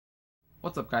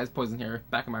What's up, guys? Poison here,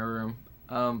 back in my room.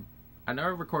 I know I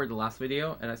recorded the last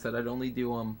video, and I said I'd only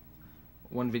do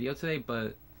one video today,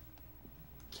 but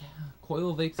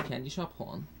Coil Vapes Candy Shop. Hold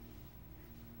on.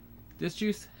 This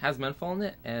juice has menthol in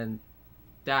it, and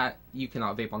that you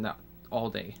cannot vape on that all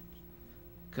day,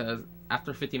 because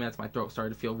after 50 minutes, my throat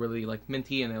started to feel really like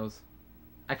minty, and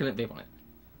I couldn't vape on it.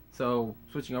 So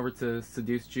switching over to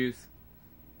Seduce Juice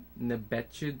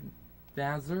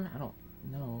Nebuchadnezzar. I don't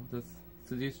know this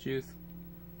Seduce Juice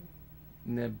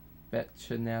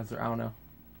Nebuchadnezzar. I don't know.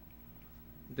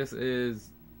 This is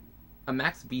a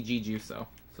max BG juice though.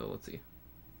 So let's see.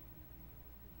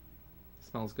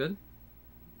 Smells good.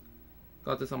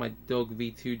 Got this on my Dog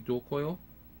V2 dual coil.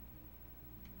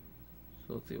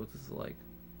 So let's see what this is like.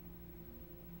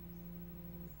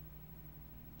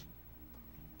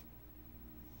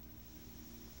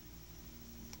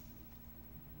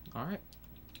 Alright.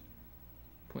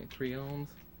 0.3 ohms.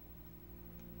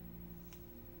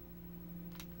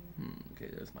 Okay,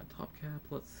 there's my top cap.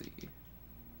 Let's see.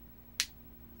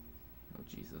 Oh,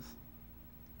 Jesus.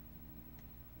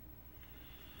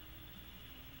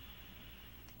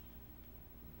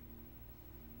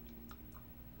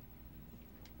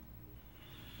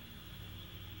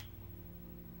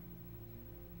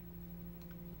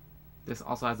 This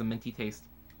also has a minty taste.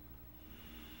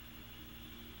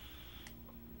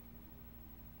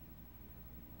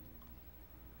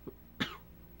 It's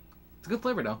a good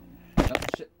flavor though. Oh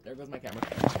shit, there goes my camera.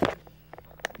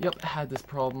 Yep, had this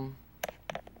problem.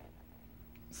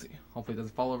 Let's see, hopefully it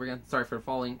doesn't fall over again. Sorry for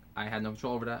falling, I had no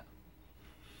control over that.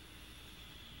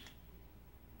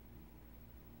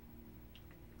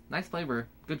 Nice flavor,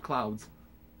 good clouds.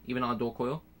 Even on a dual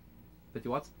coil, 50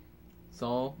 watts.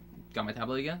 So, got my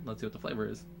tablet again, let's see what the flavor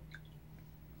is.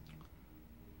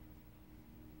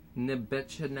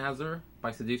 Nebuchadnezzar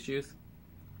by Seduce Juice.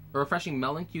 A refreshing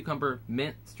melon cucumber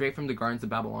mint straight from the gardens of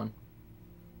Babylon.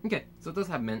 Okay, so it does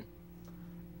have mint.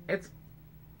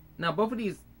 Now both of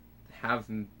these have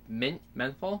mint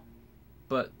menthol,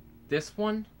 but this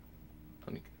one,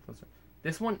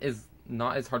 this one is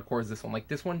not as hardcore as this one. Like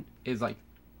this one is like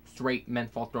straight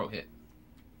menthol throat hit.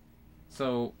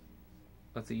 So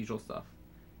that's the usual stuff.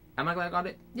 Am I glad I got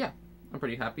it? Yeah, I'm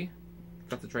pretty happy.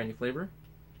 Got to try a new flavor.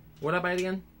 Would I buy it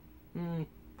again?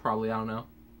 Probably. I don't know.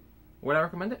 Would I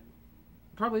recommend it?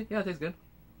 Probably. Yeah, it tastes good.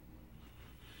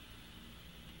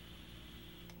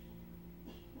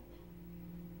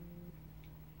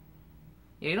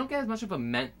 Yeah, you don't get as much of a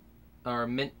mint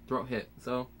throat hit,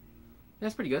 so yeah,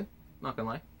 it's pretty good. Not gonna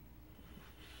lie.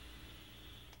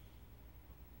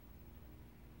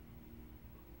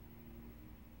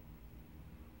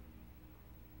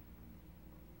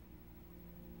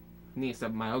 Need to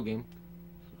step my own game.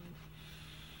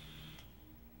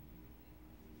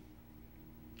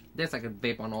 This I could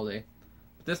vape on all day.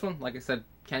 But this one, like I said,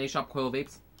 candy shop coil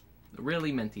vapes,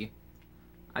 really minty.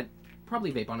 I'd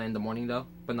probably vape on it in the morning though,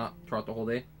 but not throughout the whole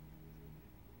day.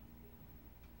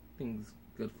 Thing's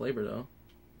good flavor though.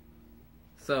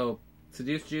 So,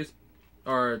 Seduce Juice,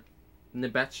 or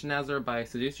Nebuchadnezzar by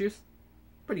Seduce Juice,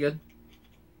 pretty good.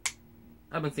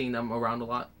 I've been seeing them around a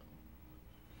lot.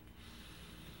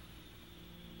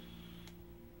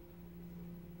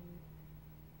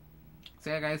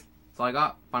 So yeah guys, that's all I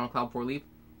got. Final cloud before leave.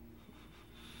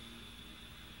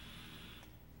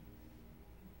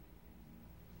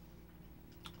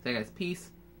 So yeah guys,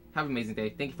 peace. Have an amazing day.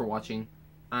 Thank you for watching.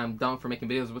 I'm done for making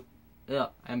videos with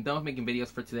I'm done with making videos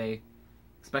for today.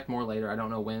 Expect more later. I don't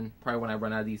know when. Probably when I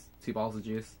run out of these 2 bottles of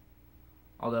juice.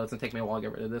 Although it's gonna take me a while to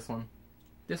get rid of this one.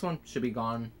 This one should be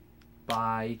gone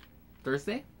by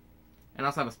Thursday. And I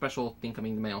also have a special thing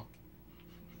coming in the mail.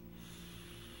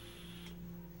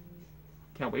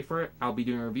 Can't wait for it. I'll be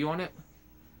doing a review on it.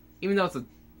 Even though it's a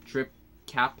drip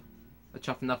cap, a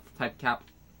chuff enough type cap,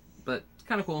 but it's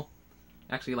kind of cool.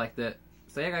 I actually liked it.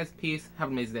 So yeah guys, peace. Have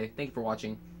an amazing day. Thank you for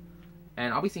watching.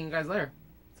 And I'll be seeing you guys later.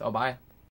 So bye.